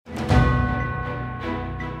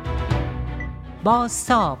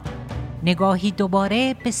بازتاب، نگاهی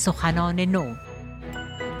دوباره به سخنان نو.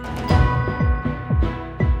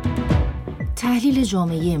 تحلیل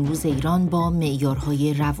جامعه امروز ایران با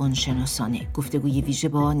معیارهای روانشناسانه. گفتگوی ویژه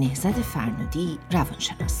با نهضت فرنودی،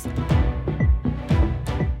 روانشناس.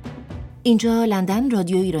 اینجا لندن،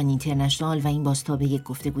 رادیو ایران اینترنشنال و این بازتاب یک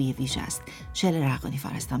گفتگوی ویژه است. شعله رقانی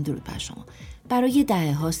فرستم، درود بر شما. برای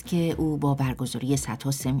دهه هاست که او با برگزاری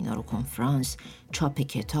صدها سمینار و کنفرانس، چاپ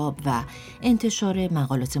کتاب و انتشار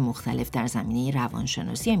مقالات مختلف در زمینه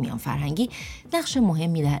روانشناسی میان فرهنگی نقش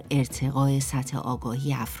مهمی در ارتقای سطح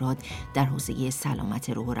آگاهی افراد در حوزه سلامت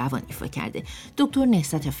روح و روان ایفا کرده. دکتر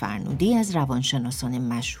نهضت فرنودی از روانشناسان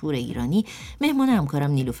مشهور ایرانی مهمان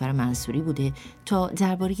همکارم نیلوفر منصوری بوده تا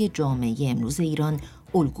درباره جامعه امروز ایران،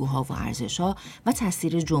 الگوها و ارزش‌ها و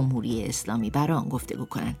تاثیر جمهوری اسلامی بر آن گفتگو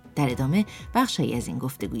کنند. در ادامه بخشی از این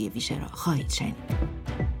گفتگوی ویژه را خواهید شنید.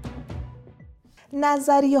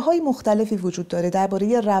 نظریه‌های مختلفی وجود داره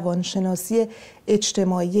درباره روانشناسی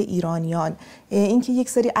اجتماعی ایرانیان، اینکه یک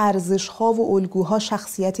سری ارزش‌ها و الگوها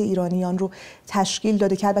شخصیت ایرانیان رو تشکیل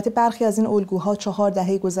داده که البته برخی از این الگوها 4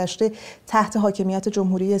 دهه گذشته تحت حاکمیت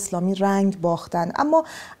جمهوری اسلامی رنگ باختن. اما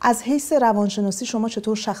از حیث روانشناسی شما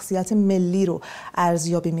چطور شخصیت ملی رو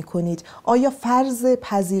ارزیابی می‌کنید؟ آیا فرض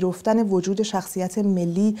پذیرفتن وجود شخصیت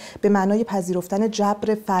ملی به معنای پذیرفتن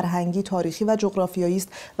جبر فرهنگی، تاریخی و جغرافیایی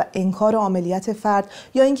است و انکار عاملیت فرد،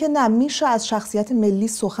 یا اینکه نه، میشه از شخصیت ملی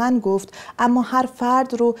سخن گفت اما هر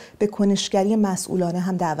فرد رو به کنشگری مسئولانه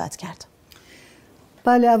هم دعوت کرد؟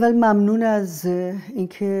 بله، اول ممنون از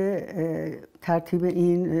اینکه ترتیب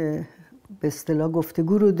این به اصطلاح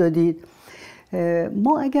گفتگو رو دادید.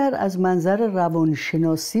 ما اگر از منظر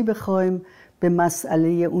روانشناسی بخوایم به مسئله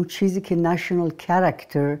اون چیزی که نشنال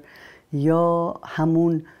کاراکتر یا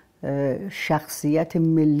همون شخصیت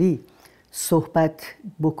ملی صحبت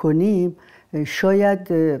بکنیم، شاید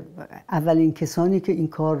اولین کسانی که این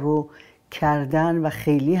کار رو کردن و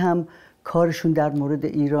خیلی هم کارشون در مورد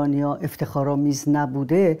ایرانی‌ها افتخارآمیز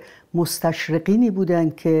نبوده، مستشرقینی بودن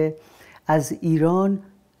که از ایران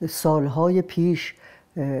سالهای پیش،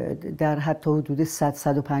 در حتی حدود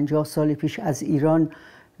 100-150 سال پیش از ایران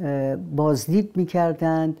بازدید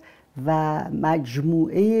می‌کردند و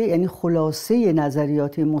مجموعه، یعنی خلاصه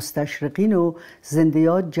نظریات مستشرقین و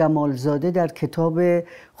زندیات جمالزاده در کتاب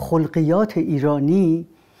خلقیات ایرانی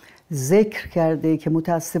ذکر کرده که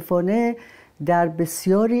متاسفانه در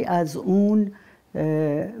بسیاری از اون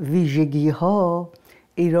ویژگی ها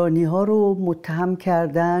ایرانی ها رو متهم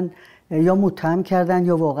کردن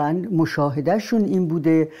یا واقعا مشاهدهشون این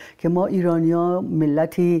بوده که ما ایرانی ها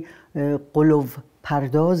ملتی قلو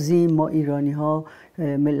پردازیم، ما ایرانی ها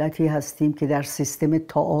ملتی هستیم که در سیستم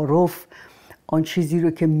تعارف آن چیزی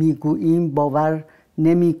رو که میگوییم باور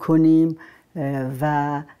نمی کنیم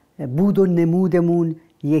و بود و نمودمون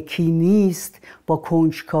یکی نیست، با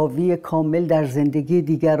کنجکاوی کامل در زندگی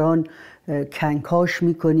دیگران کنکاش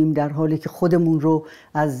میکنیم، در حالی که خودمون رو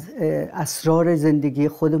از اسرار زندگی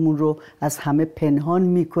خودمون رو از همه پنهان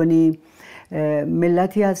میکنیم.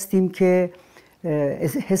 ملتی هستیم که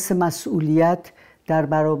حس مسئولیت در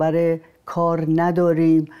برابر کار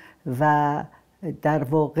نداریم و در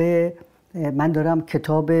واقع من دارم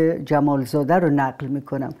کتاب جمالزاده رو نقل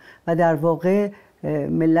میکنم و در واقع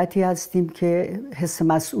ملتی هستیم که حس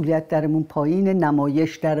مسئولیت درمون پایین،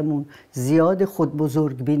 نمایش درمون زیاد، خود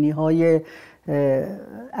بزرگبینی های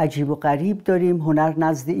عجیب و غریب داریم، هنر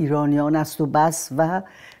نزد ایرانیان است و بس و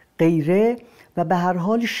غیره، و به هر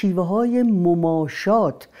حال شیوه های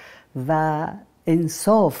مماشات و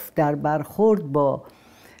انصاف در برخورد با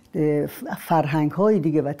فرهنگ های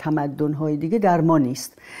دیگه و تمدن های دیگه در ما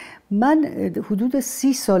نیست. من حدود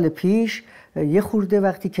 30 سال پیش یه خورده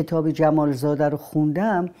وقتی کتاب جمالزاده رو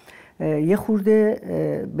خوندم، یه خورده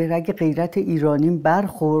به رگ غیرت ایرانیم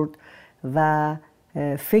برخورد و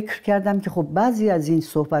فکر کردم که خب بعضی از این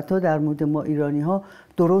صحبت ها در مورد ما ایرانی ها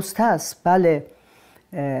درست هست. بله،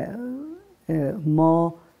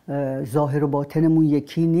 ما ظاهر و باطنمون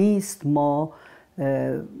یکی نیست، ما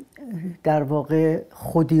در واقع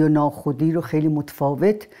خودی و ناخودی رو خیلی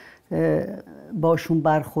متفاوت باشون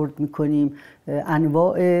برخورد میکنیم،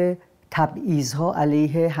 انواع تبعیض‌ها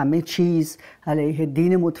علیه همه چیز، علیه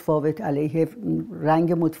دین متفاوت، علیه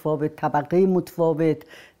رنگ متفاوت، طبقه متفاوت،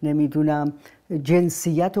 نمیدونم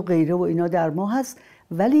جنسیت و غیره و اینا در ما هست.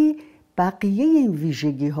 ولی بقیه این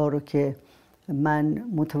ویژگی ها رو که من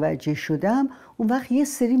متوجه شدم، اون وقت یه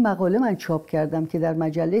سری مقاله من چاپ کردم که در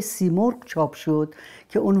مجله سیمرغ چاپ شد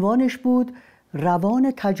که عنوانش بود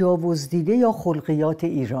روان تجاوز دیده یا خلقیات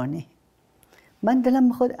ایرانی. من دلم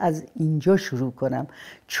میخواد از اینجا شروع کنم،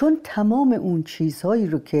 چون تمام اون چیزهایی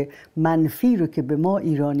رو که منفی رو که به ما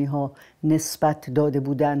ایرانی ها نسبت داده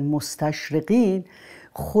بودن مستشرقین،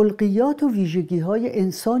 خلقیات و ویژگی های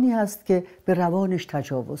انسانی هست که به روانش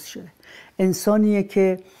تجاوز شده، انسانیه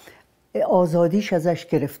که آزادیش ازش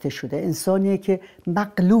گرفته شده، انسانیه که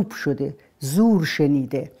مغلوب شده، زور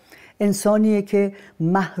شنیده، انسانیه که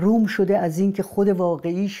محروم شده از این که خود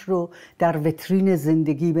واقعیش رو در وترین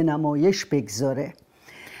زندگی به نمایش بگذاره.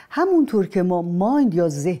 همونطور که ما مایند یا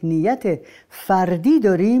ذهنیت فردی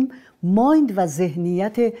داریم، مایند و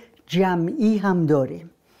ذهنیت جمعی هم داریم.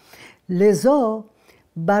 لذا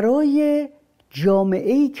برای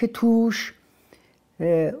جامعه‌ای که توش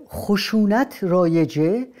خشونت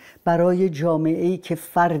رایجه، برای جامعه‌ای که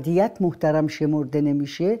فردیت محترم شمرده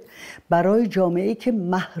نمیشه، برای جامعه‌ای که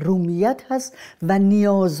محرومیت هست و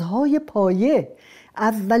نیازهای پایه،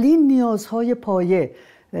 اولین نیازهای پایه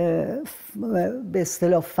به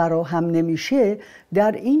اصطلاح فراهم نمیشه،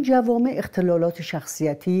 در این جوامع اختلالات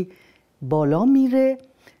شخصیتی بالا میره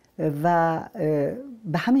و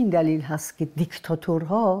به همین دلیل هست که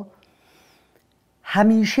دیکتاتورها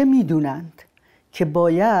همیشه میدونند که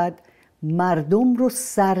باید مردم رو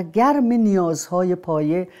سرگرم نیازهای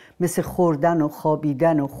پایه مثل خوردن و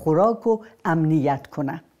خوابیدن و خوراک و امنیت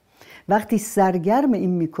کنن. وقتی سرگرم این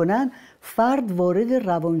میکنن، فرد وارد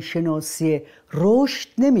روانشناسی رشد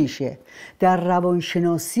نمیشه، در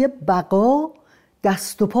روانشناسی بقا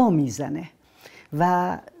دست و پا میزنه.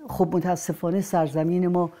 و خب متاسفانه سرزمین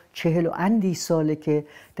ما 40 و اندی ساله که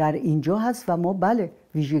در اینجا هست و ما بله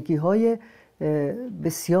ویژگی های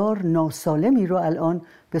بسیار ناسالمی رو الان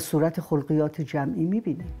به صورت خلقیات جمعی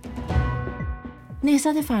میبینیم.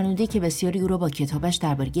 نهضت فرنودی که بسیاری او را با کتابش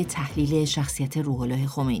درباره تحلیل شخصیت روح الله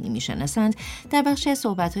خمینی میشناسند، در بخش از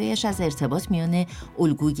صحبت‌هایش از ارتباط میان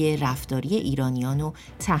الگوی رفتاری ایرانیان و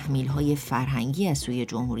تحمیل‌های فرهنگی از سوی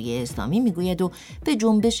جمهوری اسلامی میگوید و به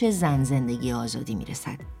جنبش زن زندگی آزادی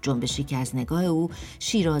میرسد. جنبشی که از نگاه او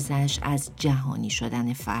شیرازش از جهانی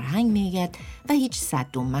شدن فرهنگ میآید و هیچ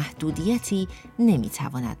سد و محدودیتی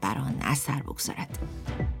نمیتواند بر آن اثر بگذارد.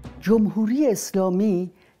 جمهوری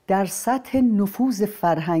اسلامی در سطح نفوذ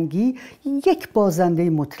فرهنگی یک بازنده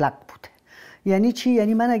مطلق بوده. یعنی چی؟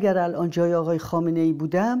 یعنی من اگر الان جای آقای خامنه‌ای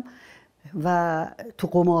بودم و تو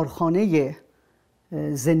قمارخانه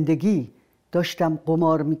زندگی داشتم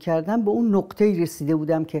قمار میکردم، به اون نقطه‌ای رسیده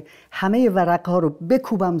بودم که همه ورقها رو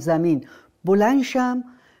بکوبم زمین، بلند شم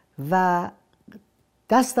و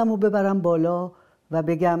دستم رو ببرم بالا و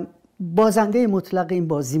بگم بازنده مطلق این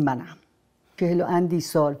بازی منم. 40 و اندی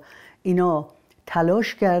سال اینا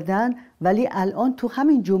تلاش کردن، ولی الان تو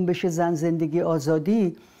همین جنبش زن زندگی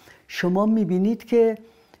آزادی شما میبینید که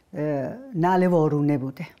نعل وارونه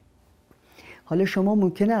بوده. حالا شما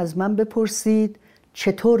ممکنه از من بپرسید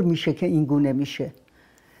چطور میشه که این گونه میشه؟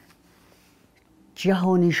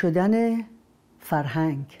 جهانی شدن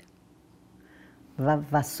فرهنگ و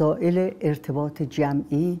وسایل ارتباط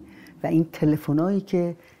جمعی و این تلفنایی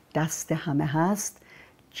که دست همه هست،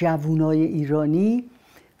 جوانای ایرانی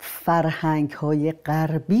فرهنگ‌های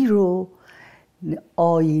غربی رو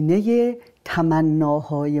آینه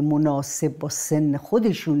تمناهای مناسب با سن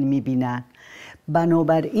خودشون می‌بینن.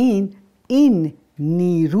 بنابراین این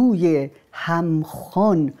نیروی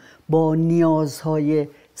همخوان با نیازهای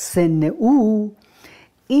سن او،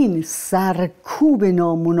 این سرکوب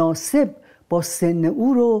نامناسب با سن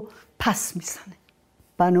او رو پس میزنه.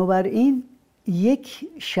 بنابراین یک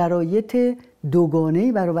شرایط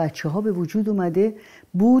دوگانه‌ای برای بچه‌ها به وجود اومده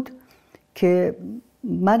بود که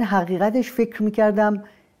من حقیقتش فکر میکردم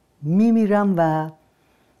میمیرم و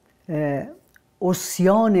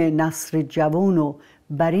عصیان نسل جوان رو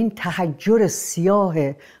بر این تحجر سیاه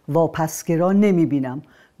واپسگرا نمیبینم،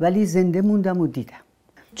 ولی زنده موندم و دیدم.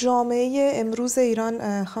 جامعه امروز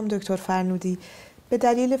ایران خانم دکتر فرنودی به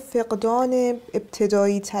دلیل فقدان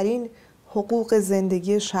ابتدایی ترین حقوق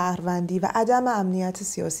زندگی شهروندی و عدم امنیت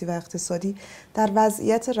سیاسی و اقتصادی در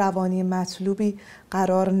وضعیت روانی مطلوبی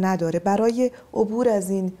قرار نداره. برای عبور از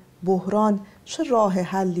این بحران چه راه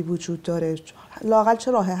حلی وجود داره؟ لااقل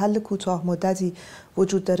چه راه حل کوتاه مدتی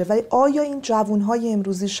وجود داره؟ ولی آیا این جوانهای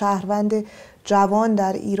امروزی، شهروند جوان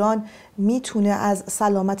در ایران میتونه از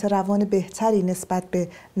سلامت روان بهتری نسبت به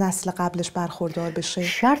نسل قبلش برخوردار بشه؟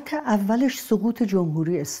 شرط اولش سقوط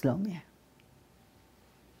جمهوری اسلامیه.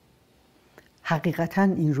 حقیقتا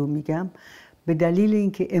این رو میگم، به دلیل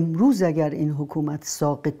اینکه امروز اگر این حکومت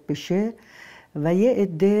ساقط بشه و یه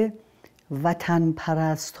عده وطن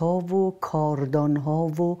پرست ها و کاردان ها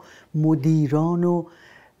و مدیران و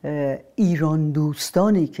ایران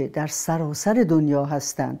دوستانی که در سراسر دنیا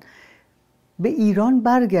هستند به ایران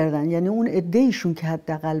برگردن، یعنی اون عده‌ایشون که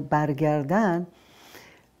حداقل برگردن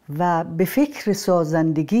و به فکر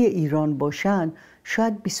سازندگی ایران باشن،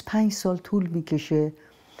 شاید 25 سال طول میکشه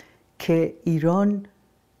که ایران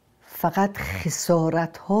فقط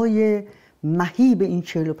خسارت‌های مهیب این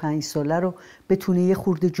 45 ساله رو بتونه یه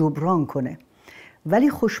خورده جبران کنه. ولی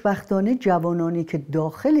خوشبختانه جوانانی که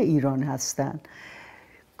داخل ایران هستند،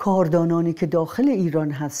 کاردانانی که داخل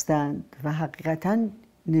ایران هستند و حقیقتاً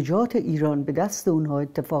نجات ایران به دست اونها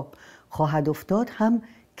اتفاق خواهد افتاد هم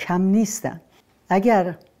کم نیستن.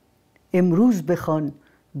 اگر امروز بخوان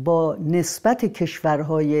با نسبت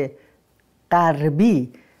کشورهای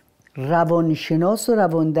غربی روانشناس و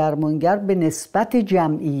روان درمانگر به نسبت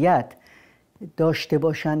جمعیت داشته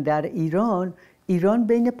باشند در ایران، ایران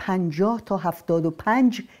بین 50 تا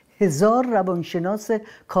 75 هزار روانشناس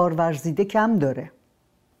کارورزیده کم داره.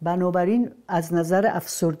 بنابراین از نظر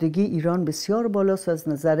افسردگی ایران بسیار بالاست، از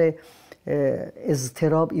نظر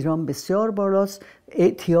اضطراب ایران بسیار بالاست،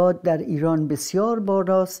 اعتیاد در ایران بسیار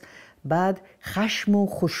بالاست، بعد خشم و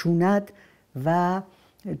خشونت و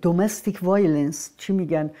دومستیک وایلنس، چی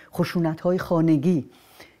میگن، خشونت‌های خانگی،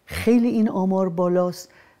 خیلی این آمار بالاست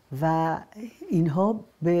و اینها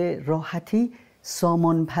به راحتی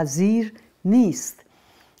سامانپذیر نیست.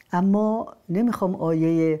 اما نمیخوام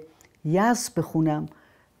آیه یأس بخونم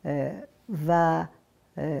و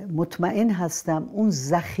مطمئن هستم اون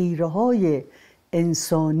ذخیره‌های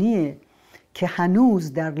انسانی که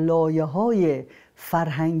هنوز در لایه‌های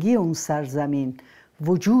فرهنگی اون سرزمین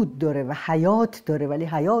وجود داره و حیات داره، ولی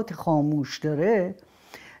حیات خاموش داره،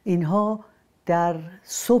 اینها در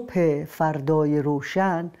صبح فردای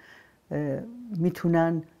روشن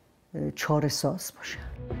میتونن چاره‌ساز باشن.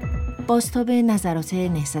 بازتاب نظرات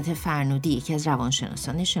نهضت فرنودی، یکی از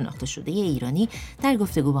روانشناسان شناخته شده ایرانی، در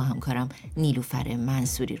گفتگو با همکارم نیلوفر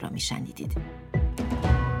منصوری را میشنیدید.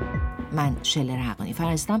 من شلر حقانی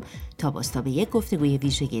فرستم تا بازتاب یک گفتگوی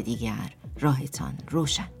ویژه دیگر. راهتان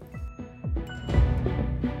روشن.